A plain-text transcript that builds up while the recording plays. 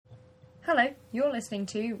Hello, you're listening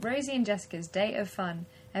to Rosie and Jessica's Day of Fun,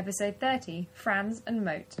 episode 30, Franz and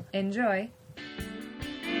Moat. Enjoy!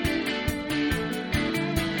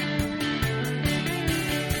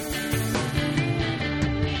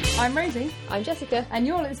 I'm Rosie. I'm Jessica. And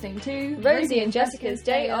you're listening to Rosie and Jessica's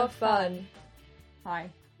Day of Fun.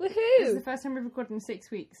 Hi. Woohoo! This is the first time we've recorded in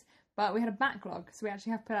 6 weeks, but we had a backlog, so we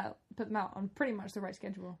actually have put them out on pretty much the right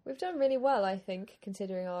schedule. We've done really well, I think,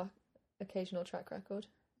 considering our occasional track record.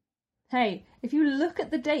 Hey, if you look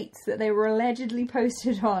at the dates that they were allegedly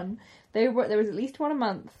posted on, there was at least one a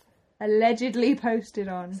month allegedly posted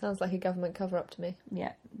on. Sounds like a government cover-up to me.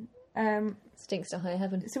 Yeah. Stinks to high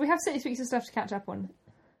heaven. So we have 6 weeks of stuff to catch up on,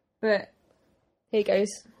 but Here goes.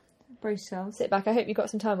 brace yourselves. Sit back. I hope you've got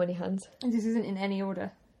some time on your hands. This isn't in any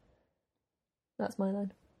order. That's my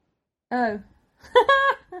line. Oh.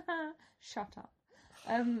 Shut up.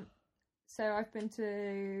 So I've been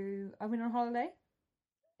on holiday.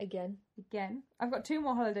 Again. I've got 2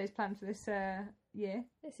 more holidays planned for this year.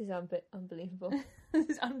 This is unbelievable. This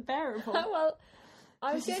is unbearable. Well,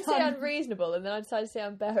 I was This going is to say unreasonable, and then I decided to say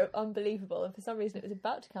unbelievable, and for some reason it was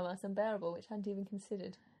about to come out unbearable, which I hadn't even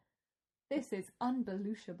considered. This is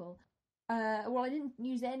unbelievable. Well, I didn't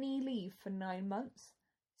use any leave for 9 months,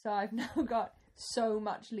 so I've now got so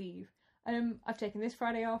much leave. I've taken this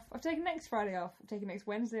Friday off. I've taken next Friday off. I've taken next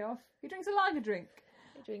Wednesday off. He drinks a lager drink.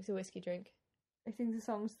 He drinks a whiskey drink. I sing the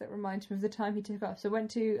songs that remind him of the time he took off. So I went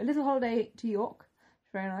to a little holiday to York.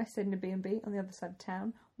 Very nice. Stayed in a B&B on the other side of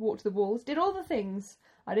town. Walked the walls. Did all the things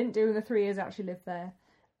I didn't do in the 3 years I actually lived there.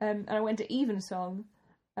 And I went to Evensong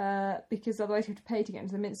because otherwise you have to pay to get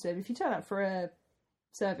into the Minster. But if you turn up for a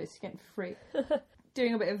service, you get it for free.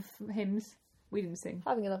 Doing a bit of hymns. We didn't sing.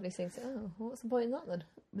 Having a lovely sing. Oh, what's the point in that then?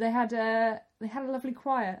 They had a lovely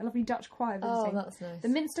choir, a lovely Dutch choir visiting. Oh, that's nice. The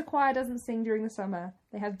Minster choir doesn't sing during the summer.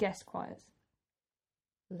 They have guest choirs.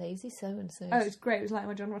 Lazy so-and-so. Oh, it's great. It was like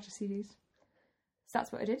my John Roger CDs. So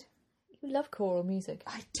that's what I did. You love choral music.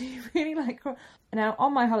 I do really like choral. Now,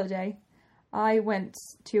 on my holiday, I went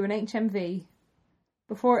to an HMV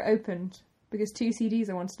before it opened because 2 CDs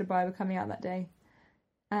I wanted to buy were coming out that day.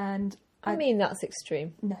 And I mean, that's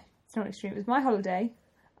extreme. No, it's not extreme. It was my holiday.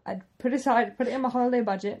 I'd put it in my holiday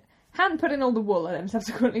budget. Hadn't put in all the wool I then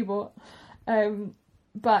subsequently bought.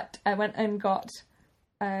 But I went and got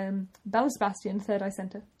Belle Sebastian, Third Eye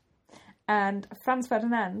Centre, and Franz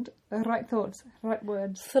Ferdinand, Right Thoughts, Right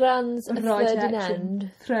Words, Franz Right Ferdinand.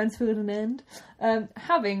 Action, Franz Ferdinand.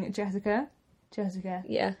 Having Jessica,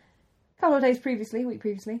 Yeah. a couple of days previously, week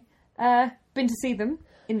previously, been to see them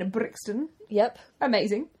in Brixton. Yep.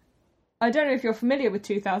 Amazing. I don't know if you're familiar with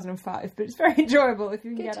 2005, but it's very enjoyable if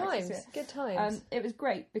you can Good get access to it. Good times. It was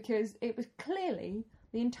great because it was clearly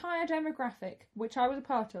the entire demographic, which I was a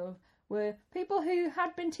part of, were people who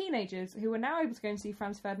had been teenagers who were now able to go and see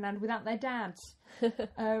Franz Ferdinand without their dads. There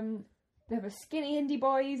were skinny indie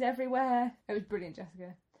boys everywhere. It was brilliant,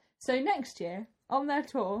 Jessica. So next year, on their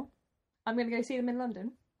tour, I'm going to go see them in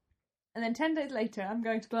London. And then 10 days later, I'm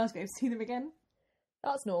going to Glasgow to see them again.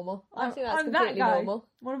 That's normal. I think that's I'm completely that guy. normal.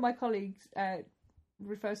 One of my colleagues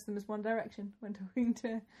refers to them as One Direction when talking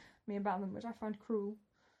to me about them, which I find cruel.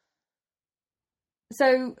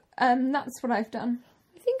 So that's what I've done.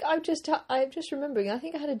 I think I'm just remembering. I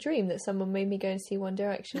think I had a dream that someone made me go and see One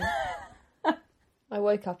Direction. I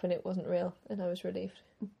woke up and it wasn't real, and I was relieved.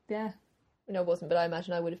 Yeah. No, it wasn't, but I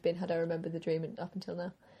imagine I would have been had I remembered the dream up until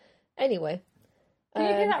now. Anyway. Do you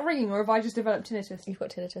hear that ringing, or have I just developed tinnitus? You've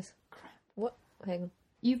got tinnitus. Crap. What? Hang on.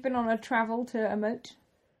 You've been on a travel to a moat?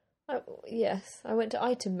 Oh, yes, I went to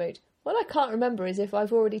item mode. What I can't remember is if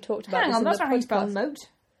I've already talked about Hang this on, in that's the not how you spell podcast. moat.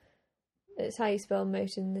 It's how you spell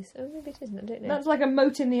moat in this. Oh, maybe it isn't. I don't know. That's like a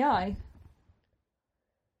moat in the eye.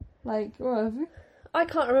 Like, what? I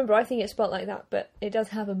can't remember. I think it's spelled like that, but it does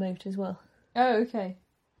have a moat as well. Oh, okay.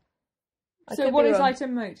 I So could what be is wrong.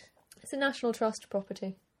 item moat? It's a National Trust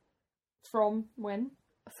property. From when?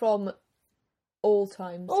 From all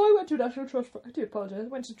times. Oh, I went to a National Trust. I do apologise. I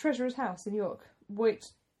went to Treasurer's House in York, which,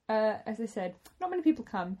 as I said, not many people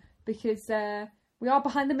come because we are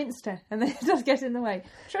behind the Minster, and it does get in the way.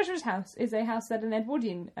 Treasurer's House is a house that an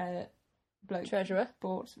Edwardian bloke Treasurer.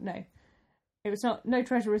 bought. No, it was not. No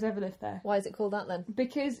treasurers ever lived there Why is it called that then?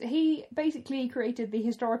 because he basically created the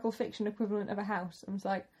historical fiction equivalent of a house, and was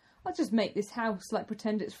like, I'll just make this house, like,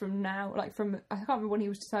 pretend it's from now, like, from, I can't remember when he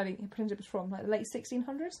was deciding, he pretended it was from, like, the late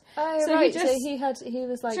 1600s. Oh, So right, he so he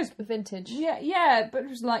was, like, just- vintage. Yeah, but it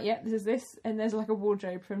was like, yeah, this is this, and there's, like, a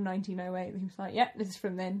wardrobe from 1908, and he was like, yeah, this is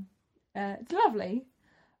from then. It's lovely,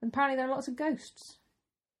 and apparently there are lots of ghosts.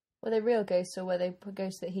 Were they real ghosts, or were they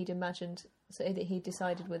ghosts that he'd imagined So that he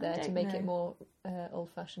decided were there to don't make know. it more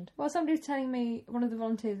old-fashioned. Well, somebody was telling me, one of the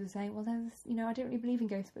volunteers was saying, well, there's, I don't really believe in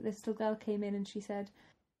ghosts, but this little girl came in and she said,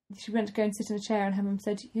 she went to go and sit in a chair and her mum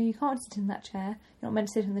said, you can't sit in that chair. You're not meant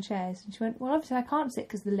to sit in the chairs. And she went, well, obviously I can't sit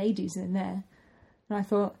because the lady's in there. And I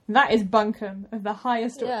thought, that is bunkum of the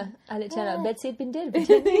highest order. Yeah, and it turned out Betsy had been dead for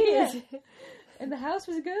 10 years. And the house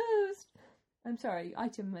was a ghost. I'm sorry,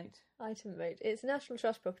 item note. Item vote. It's National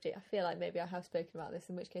Trust property. I feel like maybe I have spoken about this,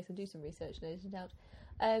 in which case I'll do some research, no doubt.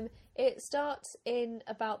 It starts in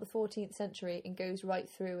about the 14th century and goes right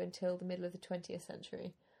through until the middle of the 20th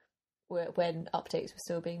century, when updates were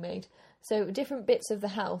still being made. So different bits of the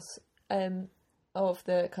house, of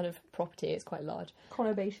the kind of property, it's quite large.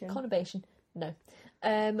 Conurbation, no.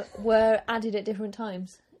 Were added at different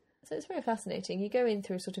times. So it's very fascinating. You go in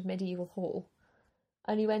through a sort of medieval hall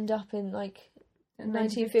and you end up in like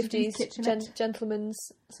 1950s gentleman's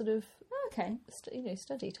sort of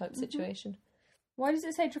study type situation. Why does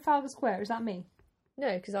it say Trafalgar Square? Is that me?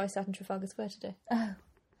 No, because I sat in Trafalgar Square today. Oh.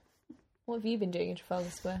 What have you been doing in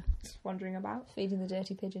Trafalgar Square? Just wandering about. Feeding the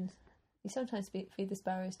dirty pigeons. You sometimes feed the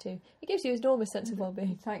sparrows too. It gives you an enormous sense of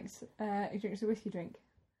well-being. Thanks. He drinks a whiskey drink.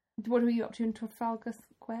 What were you up to in Trafalgar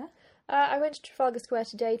Square? I went to Trafalgar Square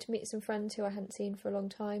today to meet some friends who I hadn't seen for a long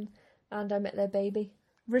time, and I met their baby.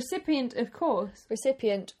 Recipient, of course.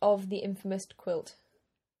 Recipient of the infamous quilt.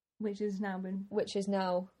 Which has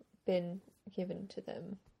now been given to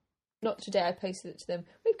them. Not today, I posted it to them.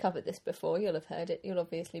 We've covered this before, you'll have heard it. You'll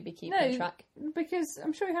obviously be keeping track. Because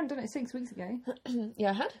I'm sure you hadn't done it 6 weeks ago.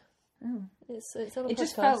 Yeah, I had. Oh. It's on a podcast. It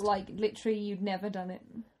just felt like literally you'd never done it.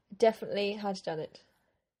 Definitely had done it.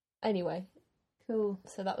 Anyway. Cool.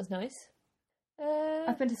 So that was nice.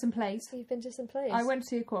 I've been to some plays. You've been to some plays. I went to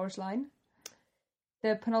see A Chorus Line.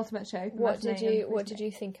 The penultimate show. What did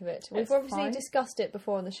you think of it? We've obviously discussed it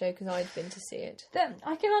before on the show because I'd been to see it.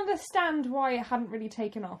 I can understand why it hadn't really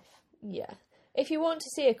taken off. Yeah. If you want to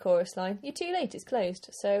see A Chorus Line, you're too late, it's closed.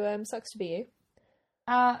 So, sucks to be you.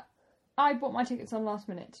 I bought my tickets on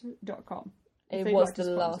lastminute.com. It was the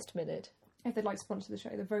last minute. If they'd like to sponsor the show,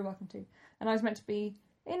 they're very welcome to. And I was meant to be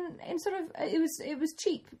in sort of, it was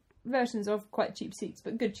cheap versions of quite cheap seats,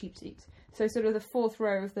 but good cheap seats. So sort of the fourth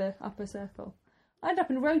row of the upper circle. I ended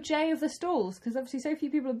up in row J of the stalls, because obviously so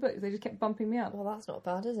few people had booked, they just kept bumping me up. Well, that's not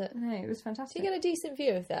bad, is it? No, it was fantastic. Do you get a decent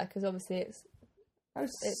view of there? Because obviously it's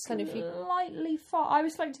kind of slightly far. I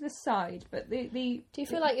was slightly to the side, but the Do you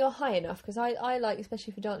feel like you're high enough? Because I like,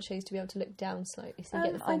 especially for dance shows, to be able to look down slightly so you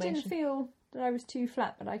get the formation. I didn't feel that I was too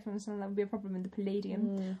flat, but I can understand that would be a problem in the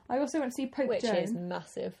Palladium. I also went to see Pope Joan. Which is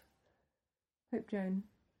massive. Pope Joan.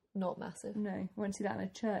 Not massive. No, I went to see that in a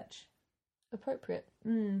church. Appropriate.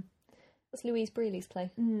 That's Louise Brealey's play.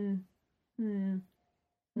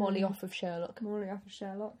 Molly off of Sherlock. No, it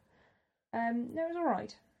was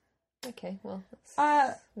alright. Okay, well,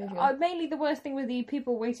 mainly the worst thing with the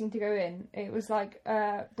people waiting to go in, it was like,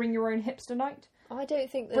 bring your own hipster night. I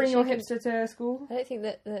don't think that bring your hipster to school. I don't think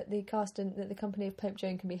that the cast and that the company of Pope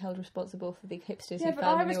Joan can be held responsible for the hipsters who found but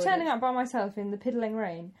I was turning up by myself in the piddling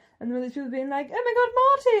rain, and there were these people being like, "Oh my God,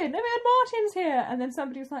 Martin! Oh my God, Martin's here!" And then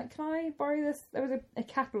somebody was like, "Can I borrow this?" There was a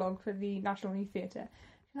catalogue for the National Youth Theatre.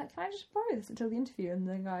 Like, "Can I just borrow this until the interview?" And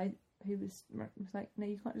the guy who was like, "No,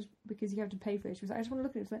 you can't just, because you have to pay for it." She was like, "I just want to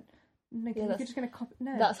look at it." She was like, "No, you're just going to copy."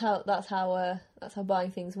 No, that's how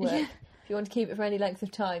buying things work. Yeah. If you want to keep it for any length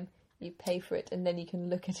of time, you pay for it and then you can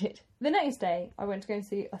look at it. The next day, I went to go and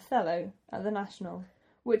see Othello at the National,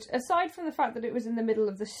 which, aside from the fact that it was in the middle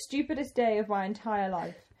of the stupidest day of my entire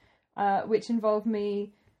life, which involved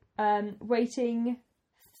me waiting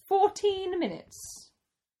 14 minutes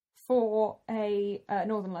for a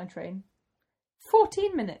Northern Line train.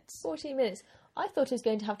 14 minutes. 14 minutes. I thought I was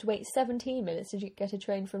going to have to wait 17 minutes to get a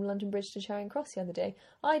train from London Bridge to Charing Cross the other day.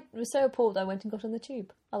 I was so appalled I went and got on the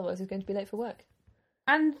tube. Otherwise I was going to be late for work.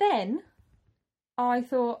 And then I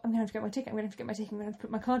thought, I'm going to have to get my ticket, I'm going to have to put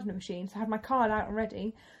my card in the machine. So I had my card out and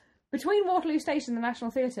ready. Between Waterloo Station and the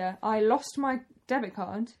National Theatre, I lost my debit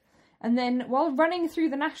card. And then while running through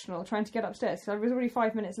the National, trying to get upstairs, because I was already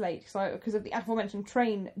 5 minutes late because of the aforementioned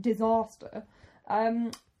train disaster,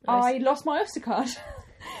 nice. I lost my Oyster card.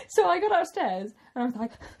 So I got upstairs and I was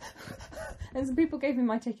like, and some people gave me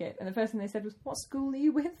my ticket, and the first thing they said was, "What school are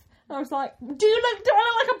you with?" And I was like, do I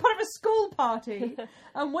look like I'm part of a school party?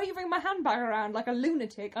 I'm waving my handbag around like a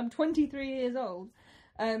lunatic. I'm 23 years old.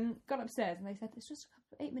 Got upstairs and they said, "It's just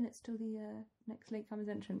 8 minutes till the next latecomers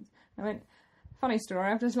entrance." I went, "Funny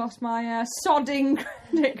story, I've just lost my sodding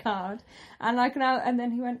credit card." And and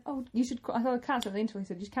then he went, "Oh, you should," I thought I'd cancel the interval. He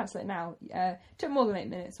said, "You should cancel it now." Took more than 8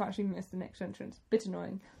 minutes to actually miss the next entrance. Bit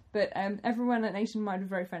annoying. But everyone at Nationwide was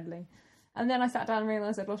very friendly. And then I sat down and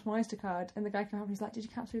realised I'd lost my Oyster card, and the guy came up and he's like, "Did you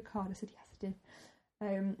cancel your card?" I said, "Yes, I did."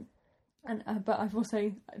 But I've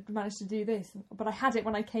also managed to do this. But I had it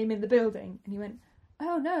when I came in the building, and he went,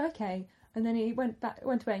 "Oh no, okay." And then he went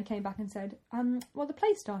away and came back and said, "Well, the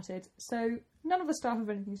play started, so none of the staff have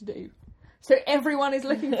anything to do." So everyone is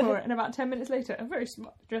looking for it, and about 10 minutes later, a very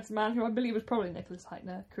smart dressed man, who I believe was probably Nicholas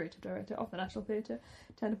Heitner, creative director of the National Theatre,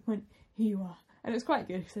 turned up and went, "Here you are." And it was quite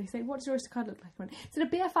good. So he said, "What does your Oyster card look like?" I went, "It's in a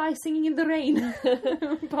BFI singing in the rain."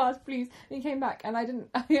 Pass, please. And he came back, and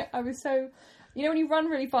I was so... You know, when you run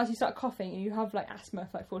really fast, you start coughing, and you have, like, asthma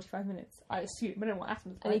for, like, 45 minutes. I assume. I don't know what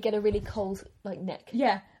asthma's like. And you get a really cold, like, neck.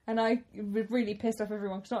 Yeah, and I really pissed off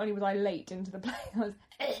everyone, because not only was I late into the play, I was...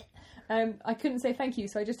 I couldn't say thank you,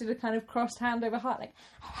 so I just did a kind of crossed hand over heart, like,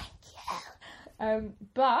 thank you.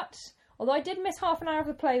 But, although I did miss half an hour of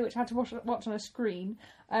the play, which I had to watch on a screen,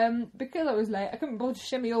 because I was late, I couldn't bother to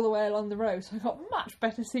shimmy all the way along the row, so I got much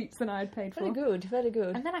better seats than I had paid for. Very good, very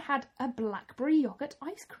good. And then I had a blackberry yoghurt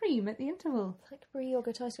ice cream at the interval. Blackberry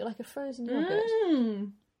yoghurt ice cream, like a frozen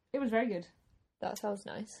yoghurt. It was very good. That sounds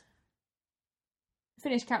nice.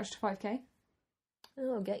 Finished Couch to 5K.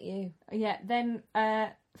 Oh, I'll get you. Yeah, then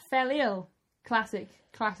Fell Ill. Classic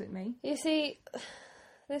me. You see,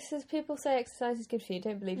 this is, people say exercise is good for you.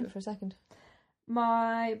 Don't believe it for a second.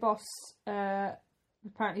 My boss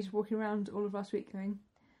apparently just walking around all of last week going,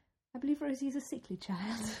 "I believe Rosie's a sickly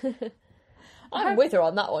child." I'm with her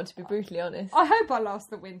on that one, to be brutally honest. I hope I last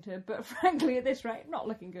the winter, but frankly, at this rate, not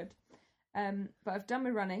looking good. But I've done my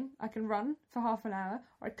running. I can run for half an hour,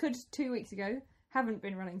 or I could 2 weeks ago. Haven't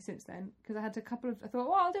been running since then, because I thought,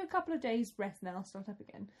 well, I'll do a couple of days rest and then I'll start up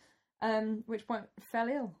again. Which point, fell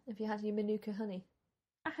ill. Have you had your Manuka honey?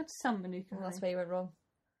 I had some Manuka honey. That's where you went wrong.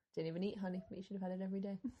 Didn't even eat honey, but you should have had it every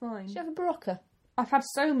day. Fine. Should you have a Barocca? I've had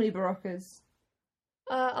so many Baroccas.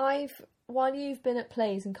 While you've been at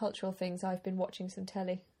plays and cultural things, I've been watching some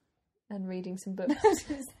telly and reading some books.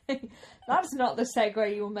 That's not the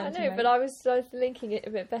segue you were meant to make. I know, but I was linking it a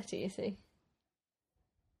bit better, you see.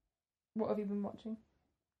 What have you been watching?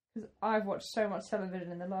 Because I've watched so much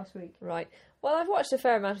television in the last week. Right. Well, I've watched a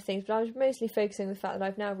fair amount of things, but I was mostly focusing on the fact that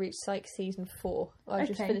I've now reached Psych Season 4. I've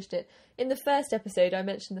just finished it. In the first episode, I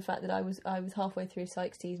mentioned the fact that I was halfway through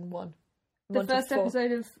Psych Season 1. The first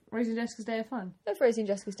episode of Rosie and Jessica's Day of Fun? Of Rosie and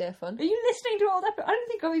Jessica's Day of Fun. Are you listening to all that? I don't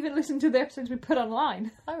think I've even listened to the episodes we put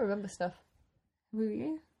online. I remember stuff. Who are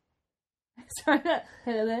you? Sorry,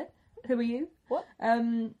 hello there. Who are you? What?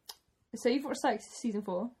 So you've watched Psych Season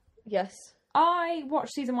 4? Yes. I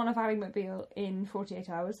watched season 1 of Ally McBeal in 48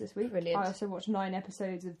 hours this week. Brilliant. I also watched 9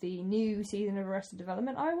 episodes of the new season of Arrested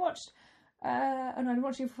Development. I watched, and I'd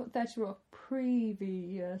watched 30 Rock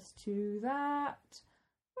previous to that.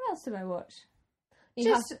 What else did I watch?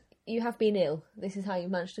 You have been ill. This is how you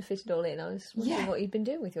managed to fit it all in. I was wondering what you'd been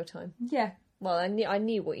doing with your time. Yeah. Well, I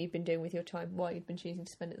knew what you'd been doing with your time, why you'd been choosing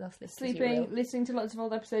to spend it thus. Sleeping, listening to lots of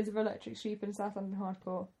old episodes of Electric Sheep and South London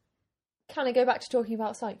Hardcore. Can I go back to talking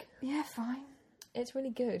about Psych? Yeah, fine. It's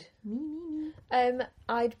really good. Me.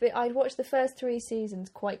 I'd watched the first 3 seasons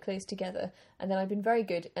quite close together, and then I've been very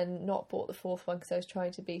good and not bought the 4th one because I was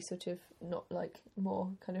trying to be sort of not like more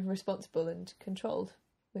kind of responsible and controlled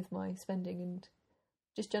with my spending and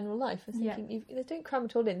just general life. I was thinking, don't cram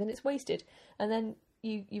it all in, then it's wasted, and then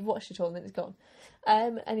you've watched it all and then it's gone.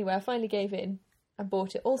 Anyway, I finally gave in and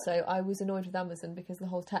bought it. Also, I was annoyed with Amazon because of the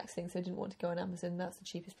whole tax thing, so I didn't want to go on Amazon. That's the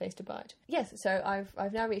cheapest place to buy it. Yes, so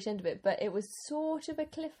I've now reached the end of it, but it was sort of a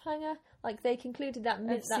cliffhanger. Like, they concluded that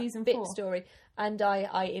season bit 4 story, and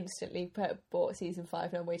I instantly bought season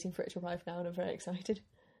 5, and I'm waiting for it to arrive now, and I'm very excited.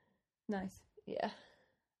 Nice. Yeah.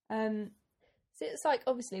 So it's like,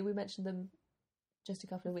 obviously, we mentioned them just a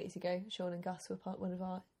couple of weeks ago. Sean and Gus were one of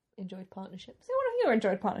our enjoyed partnerships. So one of your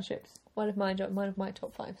enjoyed partnerships? One of my top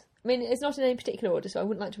 5s. I mean, it's not in any particular order, so I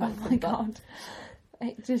wouldn't like to rank them. Oh my god.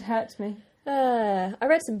 It just hurts me. I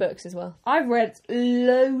read some books as well. I've read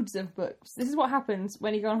loads of books. This is what happens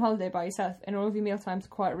when you go on holiday by yourself and all of your meal times are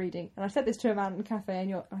quiet reading. And I said this to a man in a cafe,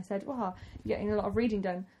 and I said, wow, you're getting a lot of reading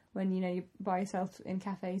done when, you're by yourself in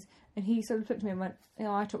cafes. And he sort of looked at me and went,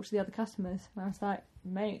 I talk to the other customers. And I was like,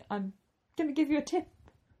 mate, I'm going to give you a tip.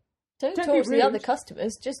 Don't talk to the other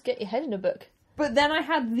customers, just get your head in a book. But then I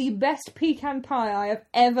had the best pecan pie I have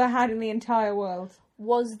ever had in the entire world.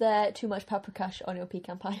 Was there too much paprikash on your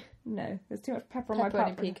pecan pie? No, there's too much pepper on my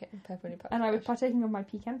pie. And I was partaking of my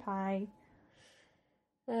pecan pie.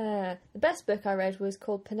 The best book I read was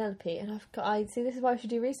called Penelope, and I see, this is why I should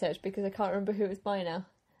do research, because I can't remember who it was by now.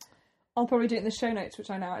 I'll probably do it in the show notes, which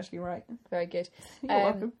I now actually write. Very good. You're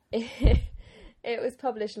welcome. It was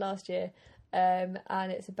published last year.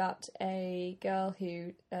 and it's about a girl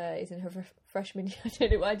who is in her freshman year. I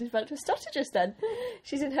don't know why I just went to stutter just then.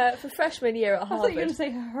 She's in her freshman year at Harvard. I thought you were going to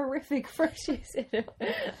say horrific She's in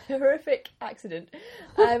a horrific accident.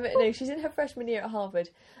 No, she's in her freshman year at Harvard,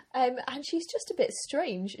 and she's just a bit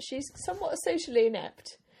strange. She's somewhat socially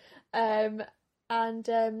inept, and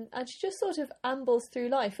she just sort of ambles through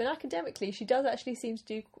life. And academically, she does actually seem to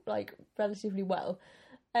do like relatively well.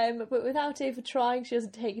 But without even trying, she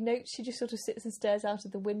doesn't take notes. She just sort of sits and stares out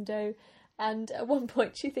of the window. And at one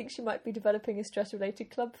point, she thinks she might be developing a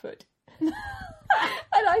stress-related clubfoot. And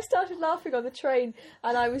I started laughing on the train.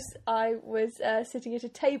 And I was sitting at a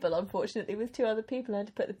table, unfortunately, with two other people. I had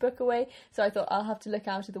to put the book away. So I thought I'll have to look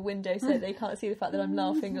out of the window so they can't see the fact that I'm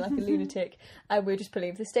laughing like a lunatic. And we were just pulling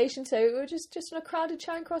into the station, so we were just on a crowded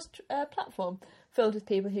Charing Cross platform filled with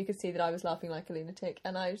people who could see that I was laughing like a lunatic.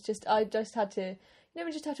 And I just had to. You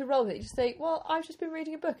never just have to roll with it. You just say, well, I've just been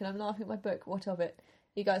reading a book and I'm laughing at my book. What of it?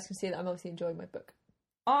 You guys can see that I'm obviously enjoying my book.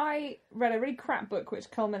 I read a really crap book which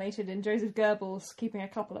culminated in Joseph Goebbels keeping a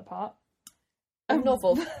couple apart. A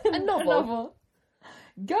novel. A novel.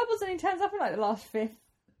 Goebbels only turns up in like the last fifth.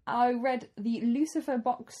 I read the Lucifer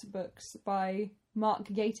box books by Mark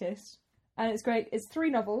Gatiss, and it's great. It's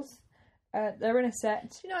 3 novels. They're in a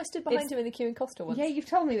set. You know, I stood behind him in the queue in Costa once. Yeah, you've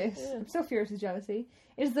told me this. Yeah. I'm still furious with jealousy.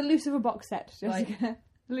 It's the Lucifer box set, Jessica. Right.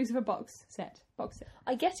 The Lucifer box set.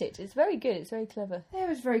 I get it. It's very good. It's very clever. Yeah, it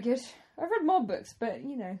was very good. I've read more books, but,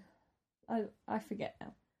 you know, I forget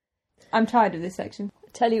now. I'm tired of this section. I'll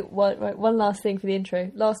tell you one last thing for the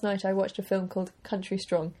intro. Last night I watched a film called Country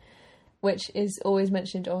Strong, which is always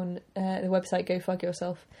mentioned on the website Go Fug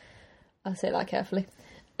Yourself. I'll say that carefully.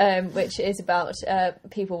 Which is about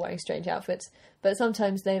people wearing strange outfits. But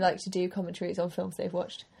sometimes they like to do commentaries on films they've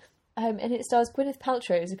watched. And it stars Gwyneth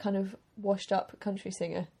Paltrow as a kind of washed-up country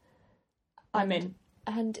singer. I'm in.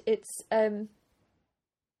 And it's...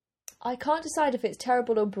 I can't decide if it's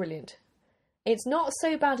terrible or brilliant. It's not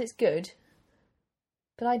so bad it's good,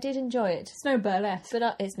 but I did enjoy it. It's no burlesque.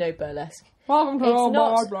 But it's no burlesque. Welcome to it's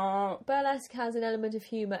not... blah, blah. Burlesque has an element of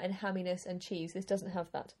humour and hamminess and cheese. This doesn't have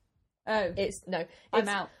that. Oh. I'm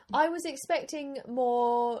out. I was expecting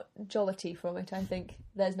more jollity from it, I think.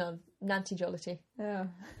 There's none. Nancy Jollity. Oh.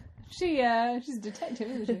 She's a detective,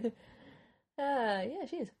 isn't she? Yeah,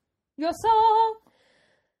 she is. Your song!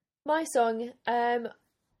 My song, I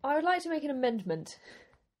would like to make an amendment.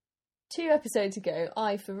 2 episodes ago,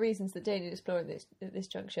 for reasons that don't need exploring at this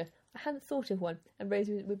juncture, I hadn't thought of one, and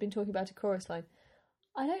we've been talking about a chorus line.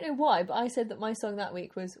 I don't know why, but I said that my song that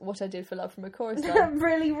week was What I Did for Love from a chorus line.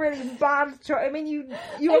 Really, really bad choice. I mean, you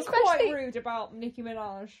were quite rude about Nicki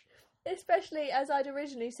Minaj. Especially as I'd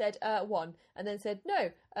originally said 1, and then said, no,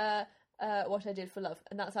 What I Did for Love,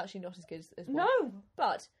 and that's actually not as good as 1. No!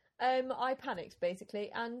 But I panicked,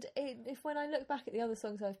 basically, and if when I look back at the other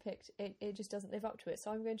songs I've picked, it just doesn't live up to it,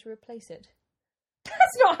 so I'm going to replace it.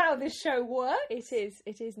 That's not how this show works!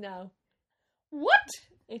 It is now. What?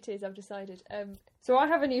 It is, I've decided. So I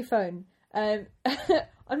have a new phone. I'm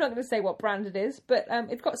not going to say what brand it is, but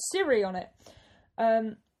it's got Siri on it.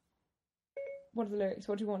 What are the lyrics?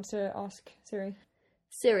 What do you want to ask Siri?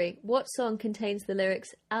 Siri, what song contains the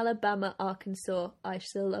lyrics, Alabama, Arkansas, I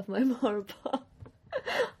still love my Morappa?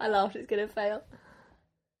 I laughed, it's going to fail.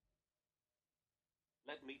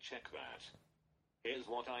 Let me check that. Here's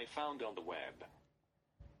what I found on the web.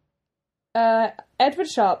 Edward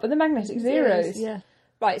Sharpe and the Magnetic Zeros. Yeah.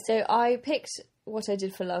 Right, so I picked What I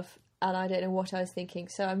Did for Love, and I don't know what I was thinking,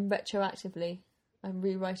 so I'm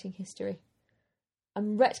rewriting history.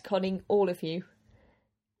 I'm retconning all of you.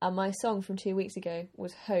 And my song from 2 weeks ago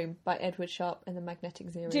was Home by Edward Sharpe and the Magnetic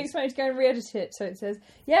Zeros. Do you expect me to go and re-edit it so it says,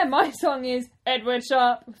 yeah, my song is Edward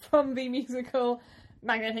Sharpe from the musical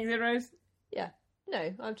Magnetic Zeros? Yeah.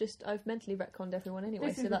 No, I've mentally retconned everyone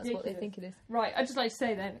anyway, so that's ridiculous. What they think it is. Right, I'd just like to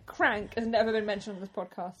say then, Crank has never been mentioned on this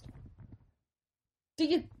podcast. Do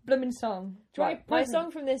your blooming song. Right, my song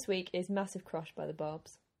from this week is Massive Crush by the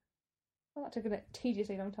Barbs. Well, that took a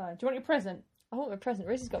tediously long time. Do you want your present? I want my present.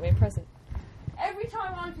 Rizzy's got me a present. Every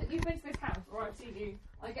time you've been to this house, or I've seen you,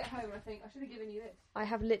 I get home and I think, I should have given you this. I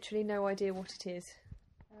have literally no idea what it is.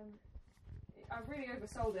 I've really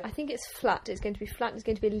oversold it. I think it's flat. It's going to be flat. It's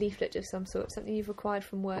going to be a leaflet of some sort. Something you've acquired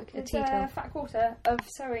from work. It's a fat quarter of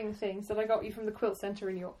sewing things that I got you from the Quilt Centre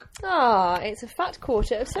in York. Ah, it's a fat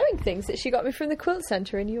quarter of sewing things that she got me from the Quilt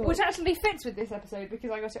Centre in York. Which actually fits with this episode because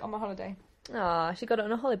I got it on my holiday. Ah, she got it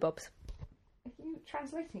on a Hollybobs. Are you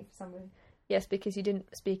translating for somebody? Yes, because you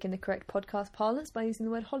didn't speak in the correct podcast parlance by using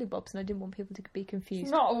the word Hollybobs, and I didn't want people to be confused.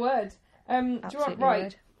 It's not a word. Do you want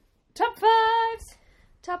right? Top 5s!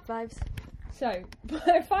 Top 5s. So,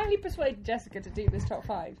 I finally persuaded Jessica to do this top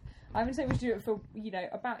 5. I've been saying we should do it for,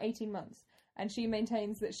 about 18 months. And she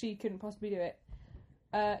maintains that she couldn't possibly do it.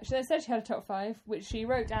 She then said she had a top 5, which she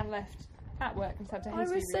wrote down and left at work and had to I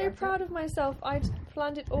hastily was so rewrite proud of myself. I'd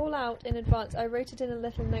planned it all out in advance. I wrote it in a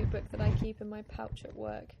little notebook that I keep in my pouch at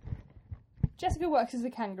work. Jessica works as a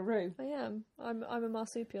kangaroo. I am. I'm a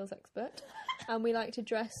marsupials expert, and we like to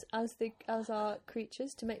dress as our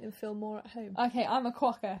creatures to make them feel more at home. Okay, I'm a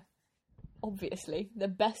quokka. Obviously, the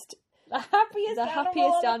happiest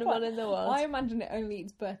happiest animal in the world. I imagine it only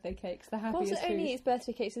eats birthday cakes. The happiest Also, only food. eats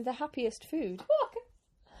birthday cakes is the happiest food.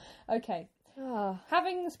 Quokka. Okay. Ah,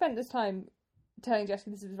 Having spent this time telling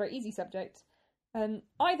Jessica this is a very easy subject,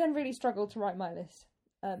 I then really struggled to write my list,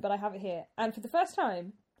 but I have it here. And for the first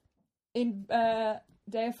time in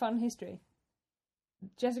Day of Fun history,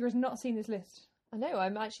 Jessica has not seen this list. I know.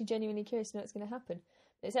 I'm actually genuinely curious to know what's going to happen.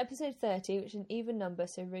 It's episode 30, which is an even number,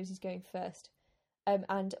 so Rosie's going first.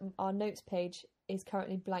 And our notes page is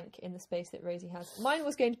currently blank in the space that Rosie has. Mine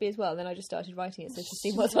was going to be as well, then I just started writing it so to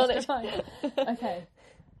see what's on it. Okay.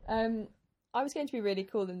 I was going to be really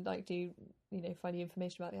cool and do find the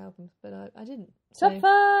information about the albums, but I didn't. Top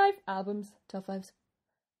 5 albums. Top 5s.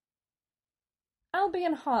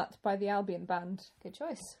 Albion Heart by the Albion Band. Good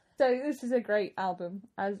choice. So this is a great album.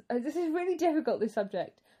 As this is really difficult, this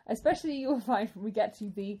subject, especially you'll find when we get to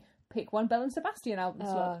the pick one Belle and Sebastian album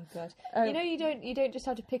slot. Oh god! You don't just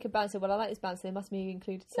have to pick a band. So I like this band, so they must be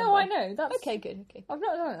included No, somewhere. I know. That's Okay, good. Okay. I've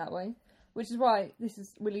not done it that way, which is why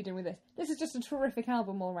we're leading with this. This is just a terrific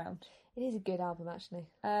album all round. It is a good album, actually.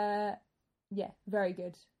 Yeah, very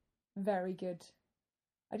good, very good.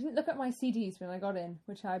 I didn't look at my CDs when I got in,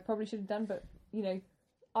 which I probably should have done, but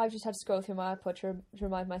I've just had to scroll through my iPod to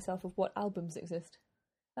remind myself of what albums exist.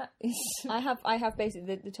 that is. I have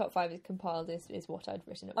basically the top 5 is compiled is what I'd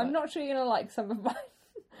written at work. I'm not sure you're gonna like some of mine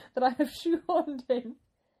that I have shoehorned in.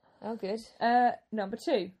 Oh, good. Number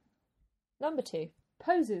 2, Number 2,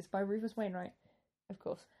 Poses by Rufus Wainwright. of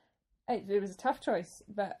course. It was a tough choice,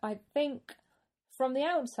 but I think from the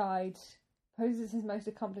outside, Poses is his most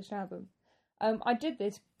accomplished album. I did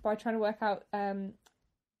this by trying to work out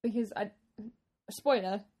because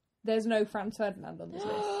spoiler, there's no Franz Ferdinand on this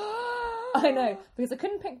list. I know, because I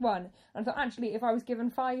couldn't pick one. And I thought, actually, if I was given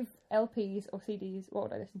 5 LPs or CDs, what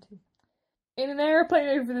would I listen to? In an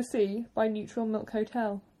Aeroplane Over the Sea by Neutral Milk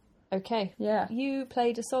Hotel. Okay. Yeah. You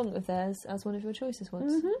played a song of theirs as one of your choices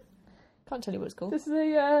once. Mm-hmm. Can't tell you what it's called. This is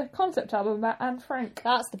a concept album about Anne Frank.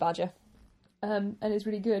 That's the Badger. And it's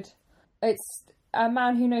really good. It's a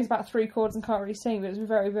man who knows about 3 chords and can't really sing, but it's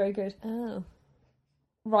very, very good. Oh.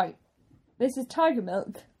 Right. This is Tiger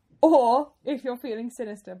Milk, or If You're Feeling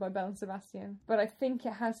Sinister by Belle and Sebastian. But I think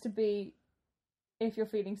it has to be If You're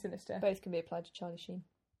Feeling Sinister. Both can be applied to Charlie Sheen.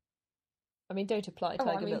 I mean, don't apply Oh,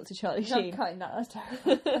 Tiger I mean, Milk to Charlie I'm Sheen. cutting that, that's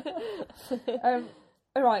terrible.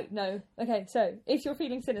 Alright, no. Okay, so If You're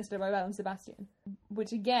Feeling Sinister by Belle and Sebastian.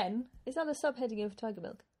 Which again... Is that a subheading of Tiger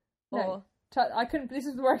Milk? No. I couldn't. This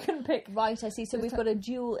is where I couldn't pick. Right, I see. So we've got a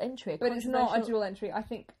dual entry. But it's not a dual entry. I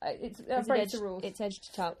think it breaks the rules. It's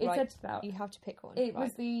edged out. It's right. edged out. You have to pick one. It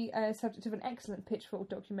was the subject of an excellent Pitchfork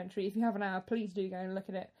documentary. If you have an hour, please do go and look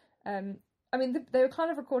at it. I mean, they were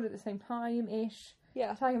kind of recorded at the same time-ish.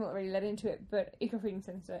 Yeah. Tiger Milk really led into it, but If You're Feeling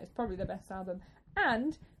Sinister, it's probably the best album.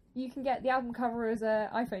 And you can get the album cover as an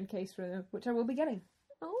iPhone case for them, which I will be getting.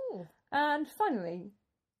 Oh. And finally,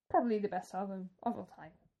 probably the best album of all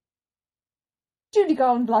time. Judy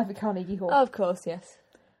Garland live at Carnegie Hall. Of course, yes.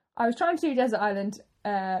 I was trying to do Desert Island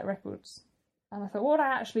records, and I thought, what do I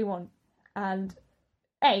actually want? And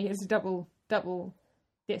it's a double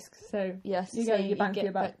disc, so Yes. you get bang for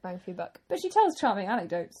your buck. Bang for your buck. But she tells charming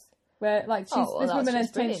anecdotes where, like, this woman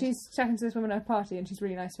just brilliant. she's chatting to this woman at a party, and she's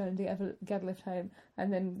really nice to her and get a lift home.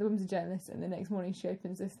 And then the woman's a journalist, and the next morning she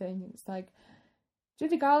opens this thing, and it's like,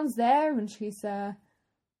 Judy Garland's there, and she's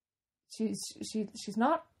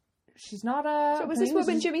not. She's not a... So was this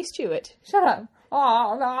woman Jimmy Stewart? Shut up.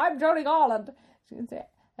 Oh, no, I'm Judy Garland. She can say,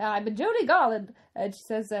 I'm a Judy Garland. And she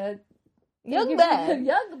says, Young man.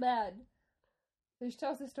 Young man. So she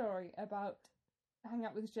tells the story about hanging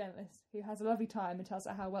out with this journalist who has a lovely time and tells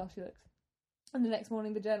her how well she looks. And the next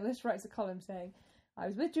morning the journalist writes a column saying, I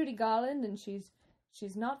was with Judy Garland and she's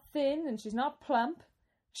not thin and she's not plump.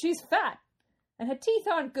 She's fat. And her teeth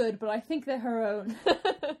aren't good, but I think they're her own.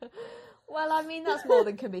 Well, I mean, that's more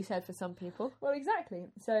than can be said for some people. Well,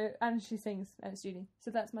 exactly. So, and she sings, and it's Judy. So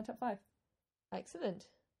that's my top 5. Excellent.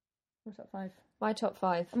 Your top 5. My top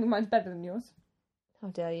 5. I mean, mine's better than yours. How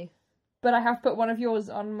dare you? But I have put one of yours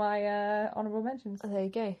on my honourable mentions. Oh, there you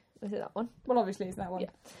go. Is it that one? Well, obviously it's that one.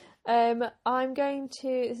 Yeah. I'm going to...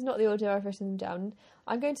 This is not the order I've written them down.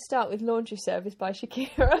 I'm going to start with Laundry Service by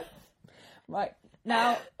Shakira. Right.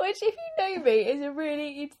 Now, Which, if you know me, is a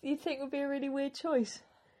really you'd think would be a really weird choice,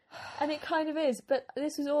 and it kind of is. But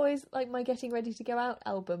this was always like my getting ready to go out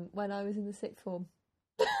album when I was in the sixth form.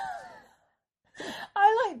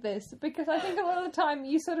 I like this because I think a lot of the time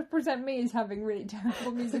you sort of present me as having really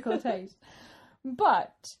terrible musical taste.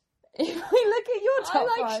 But if we look at your top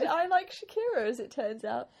five, I like Shakira, as it turns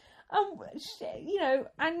out.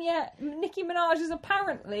 and yet Nicki Minaj is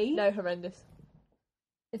apparently No, horrendous.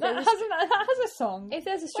 If that there's has a song. if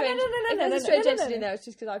there's a Well, strange, no, if no, there's a no, strange no, no, entity no. in there, it's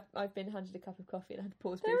just because I've been handed a cup of coffee and I had to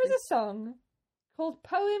pause There briefly. is a song called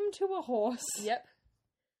 "Poem to a Horse." Yep.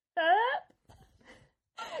 Yeah,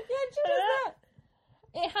 she does that.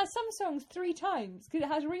 It has some songs 3 times because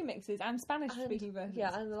it has remixes and Spanish-speaking versions.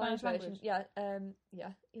 Yeah, and the live Spanish version. language.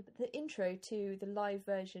 Yeah, but the intro to the live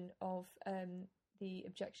version of the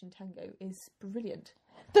Objection Tango is brilliant.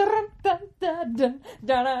 I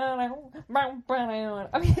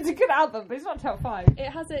mean, it's a good album, but it's not top 5.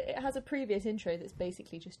 It has a previous intro that's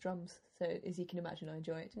basically just drums. So as you can imagine, I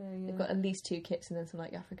enjoy it. Yeah. They've got at least 2 kicks and then some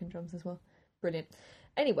like African drums as well. Brilliant.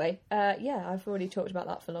 Anyway, I've already talked about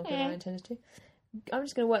that for longer than I intended to. I'm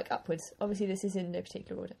just going to work upwards. Obviously, this is in no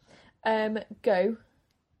particular order. Go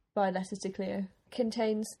by Letters to Cleo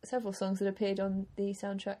contains several songs that appeared on the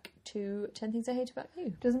soundtrack to 10 Things I Hate About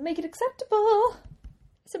You. Doesn't make it acceptable.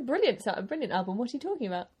 It's a brilliant album. What are you talking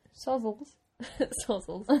about? Sozzles.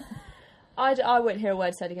 Sozzles. I wouldn't hear a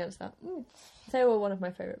word said against that. They were one of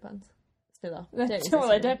my favourite bands. Still are. Don't That's insist all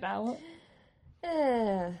on I them. did now.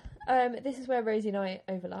 This is where Rosie and I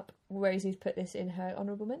overlap. Rosie's put this in her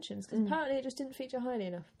honourable mentions because apparently it just didn't feature highly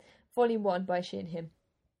enough. Volume 1 by She and Him.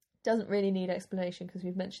 Doesn't really need explanation because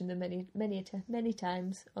we've mentioned them many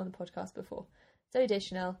times on the podcast before. Zoe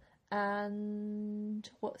Deschanel and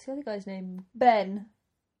what's the other guy's name? Ben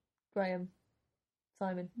Simon.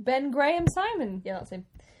 Ben Graham Simon. Yeah, that's him.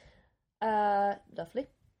 Lovely.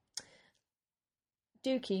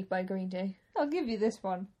 Dookie by Green Day. I'll give you this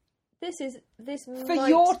one. For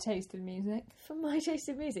your taste in music. For my taste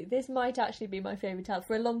in music, this might actually be my favourite album.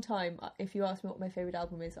 For a long time, if you asked me what my favourite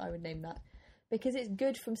album is, I would name that. Because it's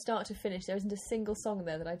good from start to finish. There isn't a single song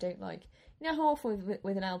there that I don't like. You know how often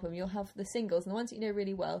with an album you'll have the singles and the ones that you know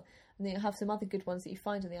really well, and then you'll have some other good ones that you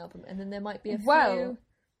find on the album, and then there might be a few...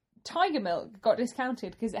 Tiger Milk got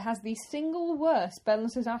discounted because it has the single worst Belle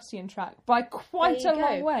and Sebastian track by quite a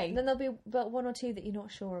long way. And then there'll be about 1 or 2 that you're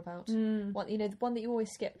not sure about. One, the one that you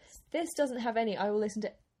always skip. This doesn't have any. I will listen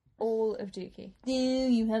to all of Dookie. Do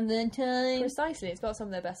you have the time? Precisely. It's got some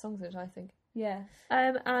of their best songs in it, I think. Yeah.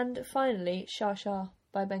 And finally, Shah Shah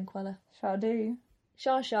by Ben Queller. Shall do.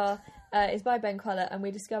 Shah Shah is by Ben Queller, and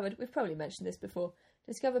we've probably mentioned this before,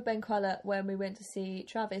 discovered Ben Queller when we went to see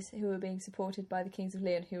Travis, who were being supported by the Kings of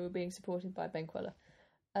Leon, who were being supported by Ben Queller.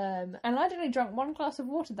 And I'd only drunk 1 glass of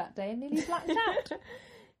water that day and nearly blacked out.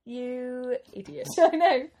 You idiot. I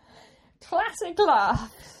know. Classic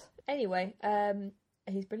laugh. Anyway,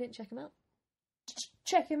 he's brilliant. Check him out.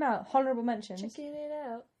 Check him out. Honourable mentions. Checking it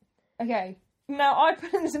out. Okay. Now, I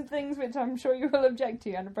put in some things which I'm sure you will object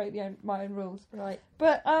to and break my own rules. Right.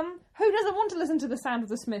 But, who doesn't want to listen to the Sound of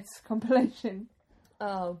the Smiths compilation?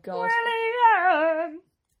 Oh, God.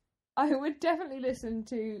 I would definitely listen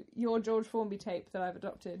to your George Formby tape that I've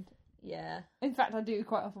adopted. Yeah. In fact, I do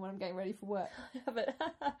quite often when I'm getting ready for work.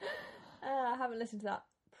 I haven't listened to that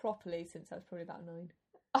properly since I was probably about 9.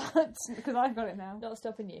 Because I've got it now. Not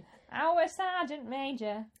stopping you. Our Sergeant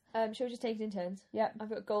Major. Shall we just take it in turns? Yep. I've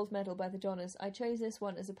got Gold Medal by the Donners. I chose this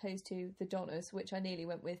one as opposed to the Donners, which I nearly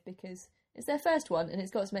went with because it's their first one and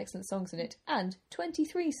it's got some excellent songs in it, and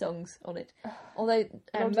 23 songs on it. Although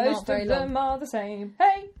And most most of them are the same.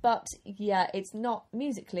 Hey! But yeah, it's not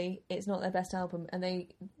musically, it's not their best album, and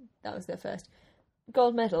that was their first.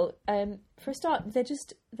 Gold Medal. For a start,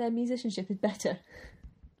 their musicianship is better.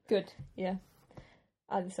 Good. Yeah.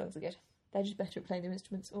 The songs are good. They're just better at playing their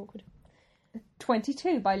instruments. Awkward.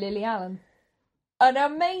 22 by Lily Allen. An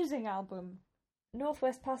amazing album.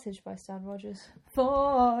 Northwest Passage by Stan Rogers.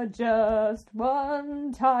 For just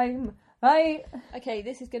one time, Okay,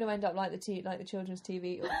 this is going to end up like the children's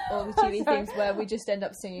TV or the TV things where we just end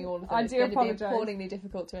up singing all of them. It's going to be appallingly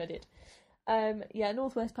difficult to edit.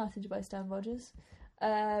 Northwest Passage by Stan Rogers,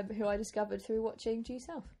 who I discovered through watching Due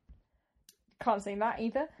South. Can't sing that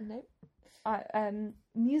either. Nope.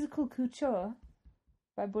 Musical Couture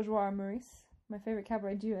by Bourgeois and Maurice, my favourite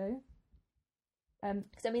cabaret duo.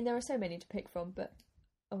 Because there are so many to pick from, but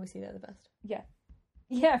obviously they're the best.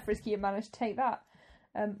 Yeah, Frisky and managed to take that.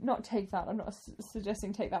 Not take that. I'm not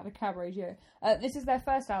suggesting take that to cabaret duo. This is their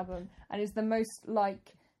first album, and is the most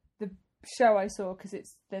like the show I saw because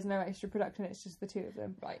there's no extra production. It's just the two of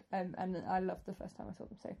them. Right. And I loved the first time I saw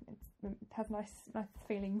them. So it has a nice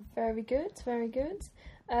feeling. Very good, very good.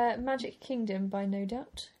 Magic Kingdom by No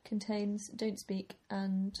Doubt contains Don't Speak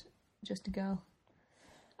and Just a Girl.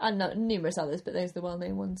 And numerous others, but those are the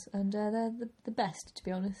well-known ones. And they're the best, to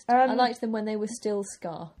be honest. I liked them when they were still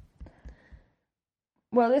Scar.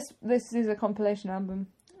 Well, this is a compilation album.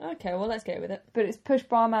 Okay, well, let's go with it. But it's Push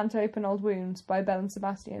Barman to Open Old Wounds by Belle and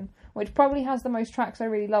Sebastian, which probably has the most tracks I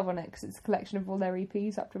really love on it because it's a collection of all their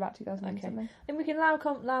EPs up to about 2000 and something. And we can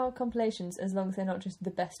allow compilations as long as they're not just the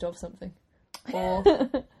best of something. Or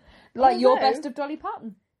like your best of Dolly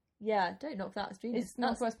Parton. Yeah, don't knock that. It's genius. It's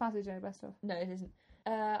Northwest Passage, no best of. No, it isn't.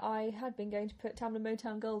 I had been going to put Tamla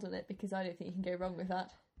Motown Gold on it because I don't think you can go wrong with that.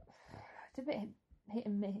 It's a bit hit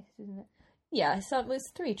and miss, isn't it? Yeah, so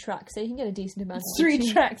it's 3 tracks, so you can get a decent amount of three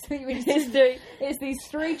tracks. It's these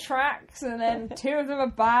 3 tracks, and then 2 of them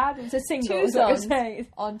are bad. It's a single. 2 songs saying.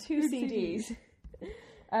 on 2 CDs.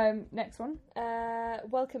 Next one.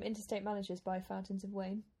 Welcome Interstate Managers by Fountains of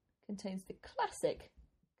Wayne contains the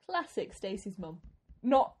classic Stacey's Mum.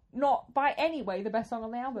 Not by any way the best song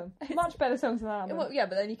on the album. Much better songs than that album. Well, yeah,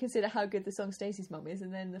 but then you consider how good the song Stacey's Mum is,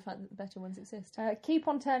 and then the fact that the better ones exist. Keep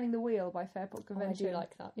on Turning the Wheel by Fairport Oh, I Convention. do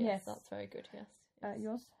like that. Yes, that's very good. Yes.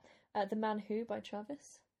 Yours? The Man Who by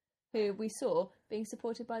Travis, who we saw being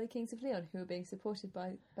supported by the Kings of Leon, who were being supported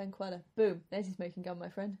by Ben Queller. Boom! There's his smoking gun, my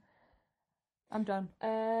friend. I'm done.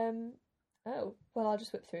 Oh, well, I'll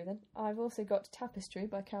just whip through then. I've also got Tapestry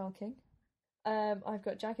by Carole King. I've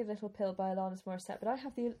got Jagged Little Pill by Alanis Morissette, but I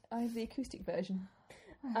have the acoustic version.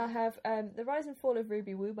 I have The Rise and Fall of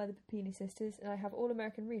Ruby Woo by the Papini Sisters, and I have All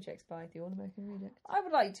American Rejects by the All American Rejects. I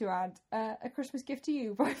would like to add A Christmas Gift to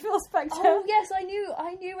You by Phil Spector. Oh yes, I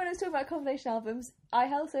knew when I was talking about compilation albums. I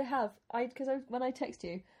also have when I text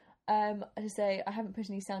you to say I haven't put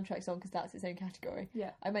any soundtracks on because that's its own category.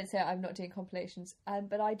 Yeah, I meant to say I'm not doing compilations,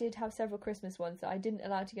 but I did have several Christmas ones that I didn't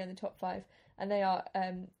allow to go in the top 5, and they are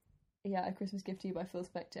A Christmas Gift to You by Phil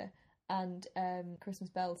Spector, and Christmas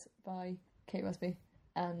Bells by Kate Rusby,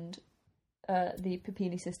 and the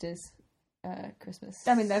Papini Sisters Christmas.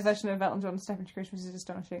 I mean, their version of Elton John's Step Into Christmas is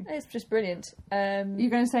astonishing. It's just brilliant. You're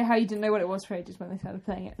going to say how you didn't know what it was for ages when they started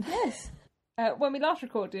playing it. Yes. When we last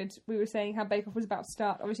recorded, we were saying how Bake Off was about to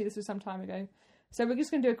start. Obviously, this was some time ago. So we're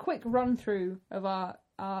just going to do a quick run-through of our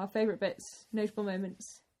favourite bits, notable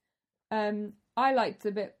moments. I liked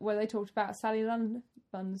the bit where they talked about Sally Lunn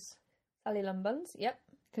buns. Sally Lunn buns, yep.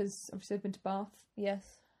 Because obviously I've been to Bath. Yes.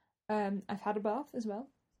 I've had a bath as well.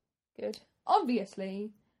 Good.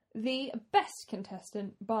 Obviously, the best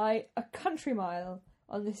contestant by a country mile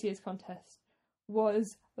on this year's contest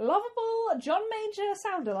was lovable John Major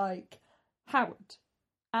sound-alike Howard.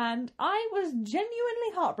 And I was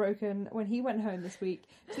genuinely heartbroken when he went home this week.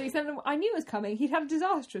 To the extent that I knew it was coming. He'd had a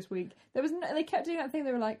disastrous week. They kept doing that thing.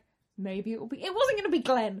 They were like, maybe it will be... It wasn't going to be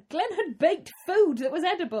Glenn. Glenn had baked food that was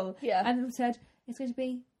edible. Yeah. And then said, it's going to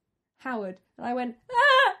be Howard. And I went,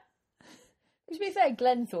 ah! To be fair,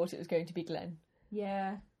 Glenn thought it was going to be Glenn.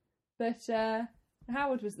 Yeah. But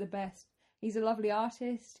Howard was the best. He's a lovely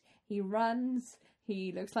artist. He runs.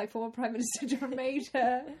 He looks like former Prime Minister John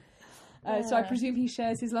Major. So I presume he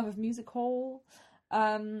shares his love of music hall.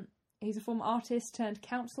 He's a former artist turned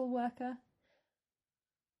council worker.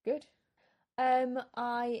 Good.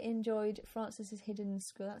 I enjoyed Francis's Hidden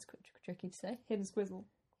Squizzle. That's tricky to say. Hidden Squizzle.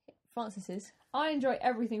 Francis's. I enjoy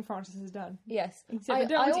everything Francis has done. Yes. I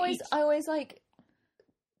always like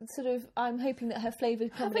sort of. I'm hoping that her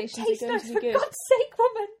flavoured combinations are going to be good. For God's sake,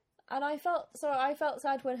 woman! And I felt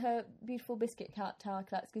sad when her beautiful biscuit tower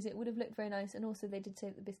collapsed because it would have looked very nice, and also they did say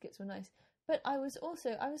that the biscuits were nice. But I was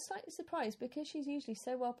slightly surprised because she's usually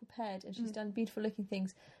so well prepared and she's done beautiful looking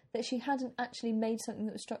things that she hadn't actually made something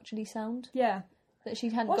that was structurally sound. Yeah. That she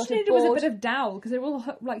hadn't got a board. What she needed was a bit of dowel because they were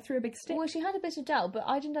all like through a big stick. Well, she had a bit of dowel, but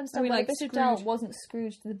I didn't understand why a bit of dowel wasn't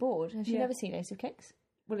screwed to the board. Have you never seen Ace of Cakes?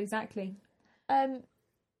 Well, exactly.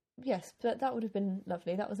 Yes, but that would have been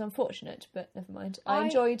lovely. That was unfortunate, but never mind. I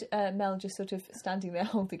enjoyed Mel just sort of standing there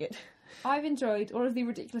holding it. I've enjoyed all of the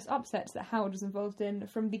ridiculous upsets that Howard was involved in,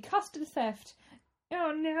 from the custard theft.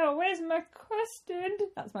 Oh no, where's my custard?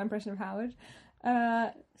 That's my impression of Howard.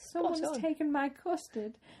 Someone's taken my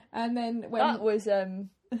custard. And then when... That was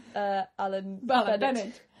Alan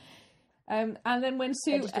Bennett. And then when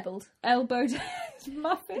Sue elbowed his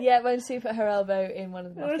muffin. Yeah, when Sue put her elbow in one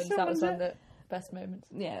of the muffins, that was one of the best moments.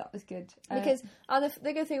 Yeah, that was good. Because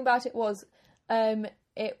the good thing about it was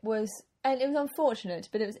it was unfortunate,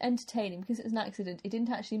 but it was entertaining because it was an accident. It didn't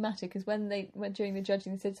actually matter because when they went during the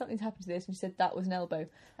judging, they said something's happened to this, and she said that was an elbow,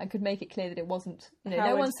 and could make it clear that it wasn't.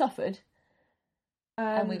 No one suffered.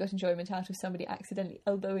 And we got enjoyment out of somebody accidentally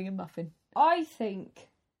elbowing a muffin. I think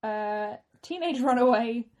Teenage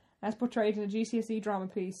Runaway, as portrayed in a GCSE drama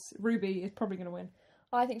piece, Ruby is probably going to win.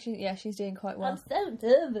 I think she's doing quite well. I'm so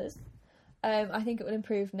nervous. I think it will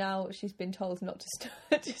improve now she's been told not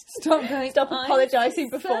to Stop apologising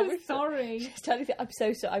before. I'm so sorry. She's telling me,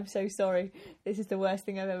 I'm so sorry. This is the worst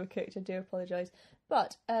thing I've ever cooked. I do apologise.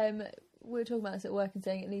 But we were talking about this at work and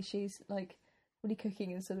saying at least she's like really cooking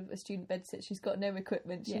in sort of a student bedsit. She's got no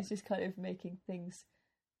equipment. She's just kind of making things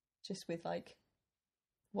just with like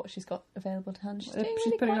what she's got available to hand. She's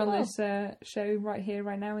putting on this show right here,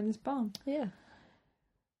 right now in this barn. Yeah.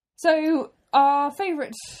 So our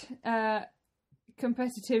favourite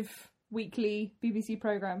competitive weekly BBC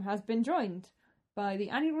programme has been joined by the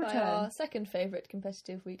annual return. Our second favourite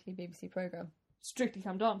competitive weekly BBC programme, Strictly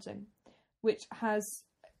Come Dancing, which has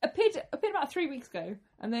appeared about 3 weeks ago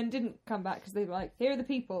and then didn't come back because they were like, here are the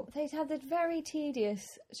people. They'd had the very tedious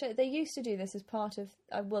show. They used to do this as part of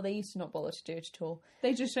they used to not bother to do it at all.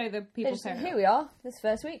 They just show the people here we are, this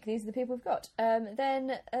first week, these are the people we've got.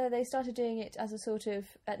 Then they started doing it as a sort of,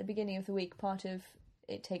 at the beginning of the week, part of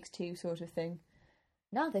It Takes Two sort of thing.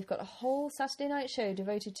 Now they've got a whole Saturday night show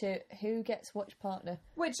devoted to who gets which partner.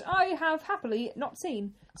 Which I have happily not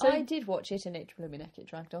seen. So I did watch it and it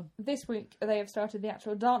dragged on. This week they have started the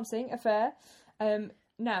actual dancing affair.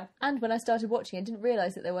 Now. And when I started watching it, I didn't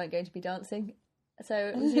realise that they weren't going to be dancing. So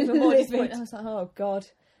it was even more disappointing. I was like, oh God,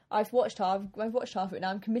 I've watched half of it now,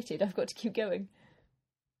 I'm committed, I've got to keep going.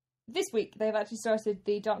 This week they've actually started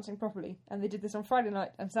the dancing properly, and they did this on Friday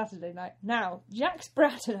night and Saturday night. Now, Jack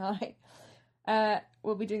Spratt and I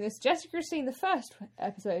will be doing this. Jessica's seen the first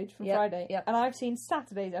episode from Friday, and I've seen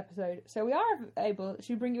Saturday's episode, so we are able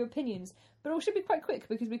to bring you opinions, but it should be quite quick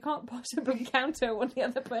because we can't possibly counter what the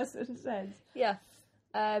other person says. Yeah.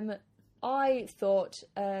 I thought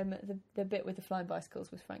the bit with the flying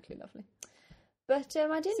bicycles was frankly lovely. But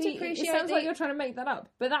I didn't appreciate... It sounds like you're trying to make that up,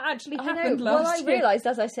 but that actually happened last year. Well, I realised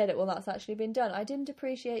as I said it, that's actually been done. I didn't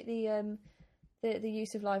appreciate the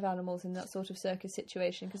use of live animals in that sort of circus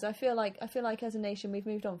situation, because I feel like as a nation we've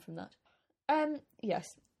moved on from that.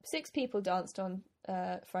 Yes, 6 people danced on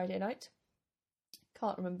Friday night.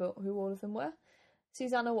 Can't remember who all of them were.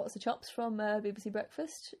 Susanna What's the Chops from BBC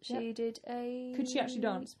Breakfast. She did a... Could she actually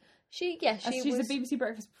dance? She's the BBC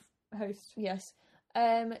Breakfast host. Yes.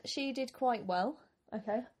 She did quite well.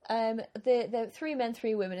 Okay. The 3 men,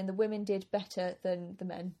 3 women, and the women did better than the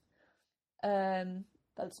men.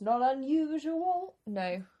 That's not unusual.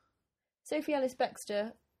 No. Sophie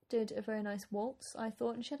Ellis-Bextor did a very nice waltz, I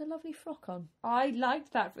thought, and she had a lovely frock on. I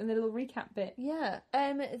liked that in the little recap bit. Yeah.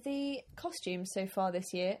 The costumes so far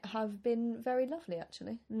this year have been very lovely,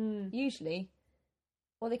 actually. Usually,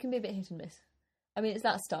 they can be a bit hit and miss. I mean, it's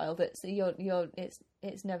that style that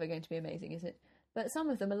it's never going to be amazing, is it? But some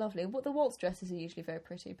of them are lovely. The waltz dresses are usually very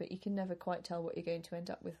pretty, but you can never quite tell what you're going to end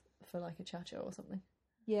up with for like a cha-cha or something.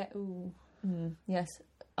 Yeah. Ooh. Yes.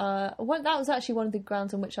 That was actually one of the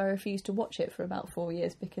grounds on which I refused to watch it for about 4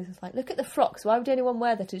 years, because it's like, look at the frocks. Why would anyone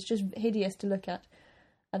wear that? It's just hideous to look at.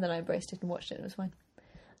 And then I embraced it and watched it, and it was fine.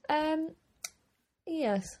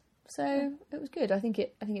 Yes. So it was good. I think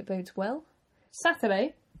it bodes well.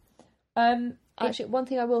 Saturday. Actually, one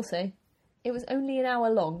thing I will say, it was only an hour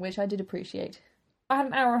long, which I did appreciate. I had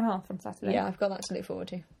an hour and a half on Saturday. Yeah, I've got that to look forward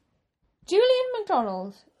to. Julian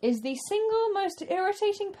MacDonald is the single most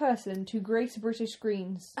irritating person to grace British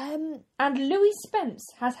screens. And Louis Spence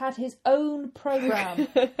has had his own programme.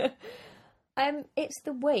 It's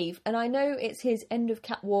The Wave, and I know it's his end of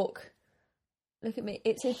catwalk. Look at me.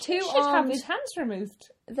 It's a 2-armed... He should have his hands removed.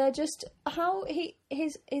 They're just...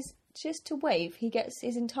 His just to wave, he gets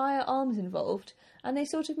his entire arms involved, and they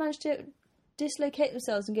sort of manage to dislocate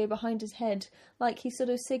themselves and go behind his head, like he's sort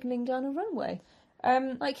of signalling down a runway.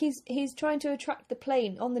 Like he's trying to attract the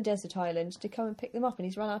plane on the desert island to come and pick them up, and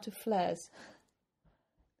he's run out of flares.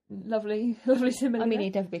 Lovely simile. I mean,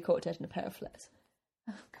 he'd never be caught dead in a pair of flares.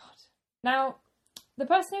 Oh, God. Now, the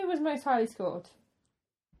person who was most highly scored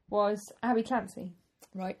was Abby Clancy.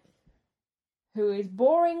 Right. Who is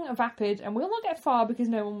boring, vapid, and will not get far because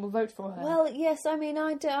no one will vote for her. Well, yes, I mean,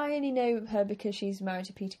 I only know her because she's married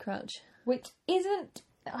to Peter Crouch. Which isn't...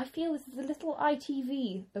 I feel this is a little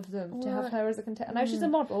ITV of them to have her as a contestant. Now, she's a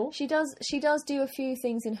model. She does do a few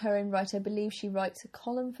things in her own right. I believe she writes a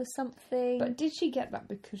column for something. But did she get that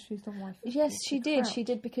because she's the wife of Yes, she did. Crouch? She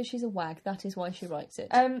did because she's a wag. That is why she writes it.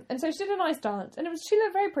 And so she did a nice dance, and she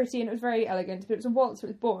looked very pretty, and it was very elegant, but it was a waltz, so it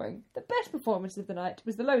was boring. The best performance of the night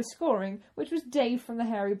was the lowest scoring, which was Dave from the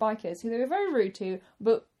Hairy Bikers, who they were very rude to,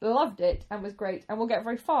 but loved it and was great, and will get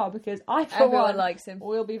very far because I, for Everyone one, likes him.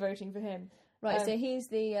 will be voting for him. Right, so he's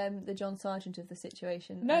the John Sargent of the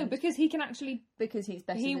situation. No, and because he can actually... because he's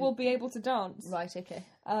better He than... will be able to dance. Right, okay.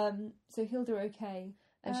 So he'll do okay.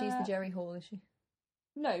 And she's the Jerry Hall, is she?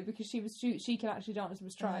 No, because she can actually dance and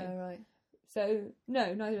was trying. Oh, right. So,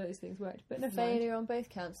 no, neither of those things worked. But never mind. Failure on both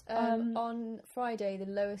counts. On Friday, the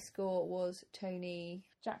lowest score was Tony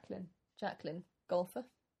Jacklin, golfer.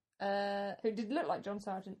 Who did look like John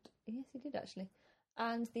Sargent. Yes, he did, actually.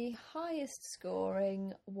 And the highest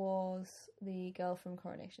scoring was the girl from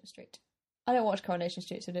Coronation Street. I don't watch Coronation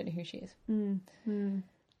Street, so I don't know who she is.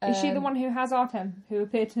 Is she the one who has Artem, who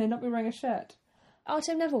appeared to not be wearing a shirt?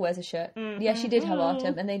 Artem never wears a shirt. Yes, she did have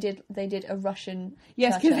Artem, and they did a Russian.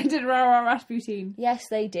 Yes, because they did Rara Rasputin. Yes,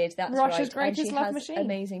 they did. That's Russia's right. greatest and she love has machine.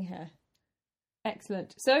 Amazing hair.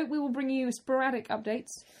 Excellent. So we will bring you sporadic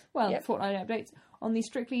updates, fortnightly updates, on the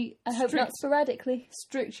strictly... I hope not sporadically.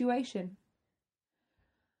 Strictuation.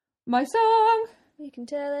 My song! You can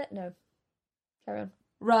tell it. No. Carry on.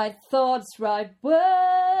 Right thoughts, right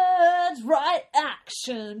words, right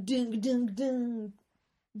action. Ding, ding, ding.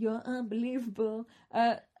 You're unbelievable.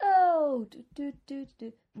 Franz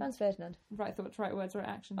Ferdinand. Right thoughts, right words, right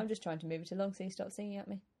action. I'm just trying to move it along so you stop singing at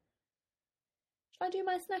me. Shall I do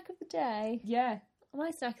my snack of the day? Yeah.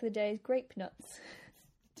 My snack of the day is grape nuts.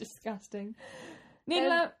 Disgusting.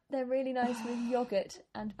 They're really nice with yoghurt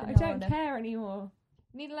and banana. I don't care anymore.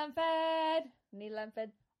 Needle and fed.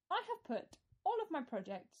 I have put all of my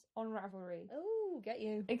projects on Ravelry. Oh, get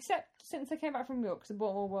you. Except since I came back from York, because I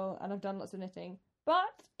bought more wool and I've done lots of knitting.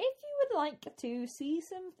 But if you would like to see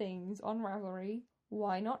some things on Ravelry,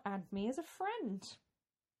 why not add me as a friend?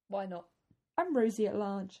 Why not? I'm Rosie at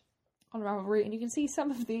Large on Ravelry, and you can see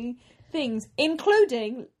some of the things,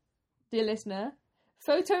 including, dear listener,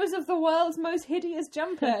 photos of the world's most hideous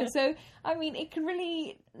jumper. So, I mean, it can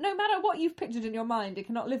really, no matter what you've pictured in your mind, it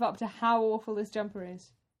cannot live up to how awful this jumper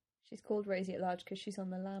is. She's called Rosie at Large because she's on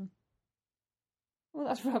the lamb. Well,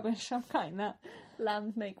 that's rubbish. I'm cutting that.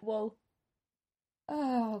 Lambs make wool.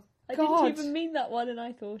 Oh, I God. didn't even mean that one, and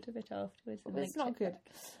I thought of it afterwards. Well, it's not good.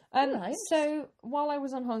 Right. So, while I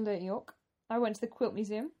was on holiday at York, I went to the Quilt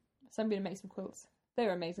Museum. So I'm going to make some quilts. They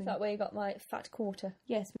were amazing. Is that where you got my fat quarter?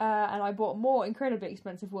 Yes. And I bought more incredibly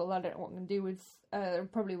expensive wool. I don't know what I'm going to do with...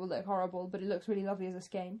 probably will look horrible, but it looks really lovely as a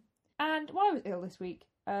skein. And while I was ill this week,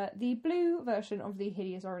 the blue version of the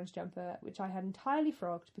hideous orange jumper, which I had entirely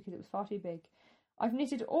frogged because it was far too big, I've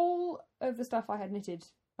knitted all of the stuff I had knitted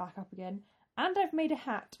back up again, and I've made a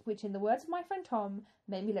hat, which, in the words of my friend Tom,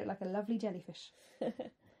 made me look like a lovely jellyfish.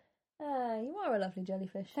 You are a lovely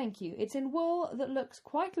jellyfish. Thank you. It's in wool that looks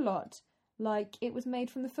quite a lot like it was made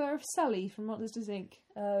from the fur of Sully from Monsters Inc.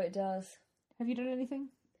 Oh, it does. Have you done anything?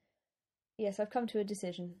 Yes, I've come to a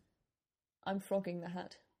decision. I'm frogging the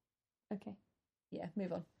hat. Okay. Yeah,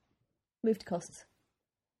 move on. Move to costs.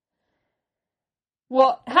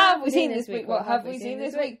 What have we seen this week? What have we seen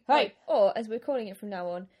this week? Hey! Or, as we're calling it from now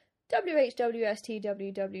on,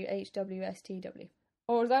 WHWSTWWHWSTW.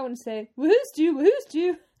 Or as I want to say, woohoo stew, woohoo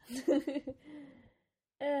stew!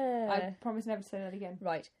 I promise never to say that again.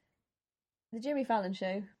 Right. The Jimmy Fallon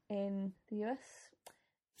Show in the US.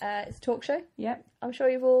 It's a talk show. Yep. I'm sure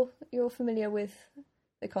you're familiar with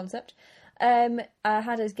the concept. I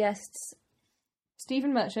had as guests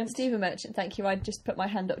Stephen Merchant, thank you. I just put my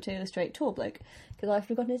hand up to illustrate tall bloke because I've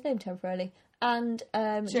forgotten his name temporarily. And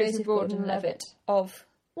Joseph Gordon-Levitt of,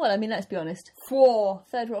 well, I mean, let's be honest, 4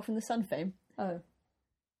 Third Rock from the Sun fame. Oh.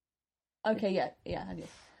 Okay, yeah, and you.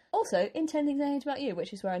 Also, In 10 Things I Hate About You,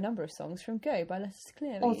 which is where a number of songs from Go by Lester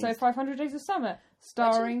Clear are Also, used. 500 Days of Summer,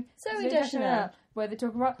 starring Zooey Deschanel, where they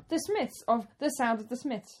talk about the Smiths, of The Sound of the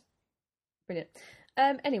Smiths. Brilliant.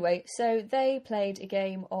 Anyway, so they played a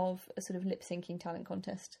game of a sort of lip-syncing talent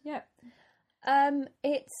contest. Yeah.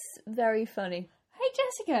 It's very funny. Hey,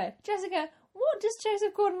 Jessica, what does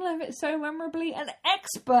Joseph Gordon-Levitt so memorably and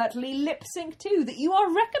expertly lip-sync to that you are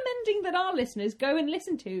recommending that our listeners go and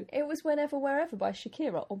listen to? It was Whenever Wherever by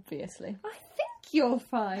Shakira, obviously. I think you'll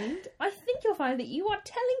find that you are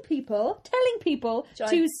telling people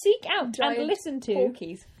to seek out and listen to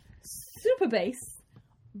Porkies. Super Bass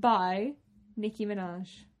by Nicki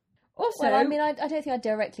Minaj. Also, well, I mean, I don't think I'd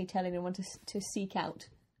directly tell anyone to seek out.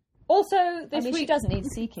 Also, this week... she doesn't need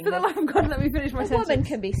seeking. For the love of God, let me finish my sentence. A woman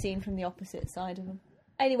can be seen from the opposite side of them.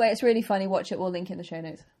 Anyway, it's really funny. Watch it. We'll link in the show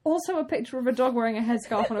notes. Also, a picture of a dog wearing a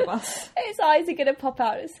headscarf on a bus. Its eyes are going to pop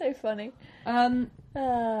out. It's so funny.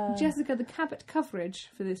 Jessica, the Cabot coverage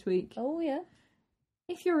for this week. Oh, yeah.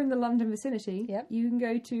 If you're in the London vicinity, Yep. you can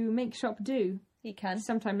go to Make Shop Do. You can.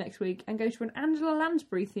 Sometime next week, and go to an Angela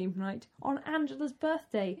Lansbury themed night on Angela's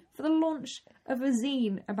birthday for the launch of a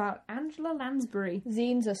zine about Angela Lansbury.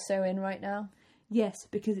 Zines are so in right now. Yes,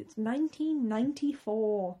 because it's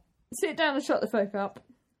 1994. Sit down and shut the fuck up.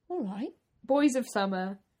 All right. Boys of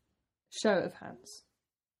Summer, Show of Hands.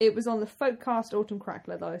 It was on the Folkcast Autumn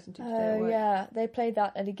Crackler that I listened to today at Oh, work. yeah. They played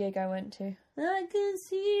that at a gig I went to. I can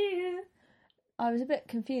see you. I was a bit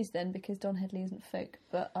confused then because Don Headley isn't folk,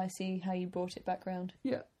 but I see how you brought it back round.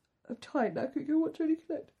 Yeah, I'm tired now. Can you go watch Tony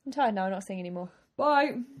Connect? I'm tired now, I'm not singing anymore.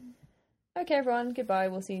 Bye. Okay, everyone, goodbye.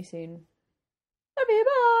 We'll see you soon. Love you,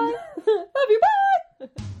 bye. Love you, bye.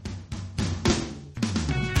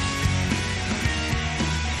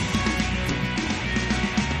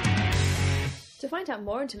 To find out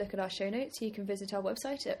more and to look at our show notes, you can visit our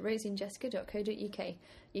website at rosieandjessica.co.uk.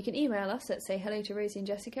 You can email us at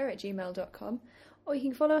sayhellotorosieandjessica@gmail.com, or you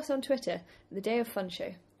can follow us on Twitter at The Day of Fun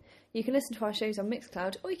Show. You can listen to our shows on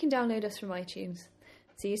Mixcloud, or you can download us from iTunes.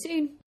 See you soon!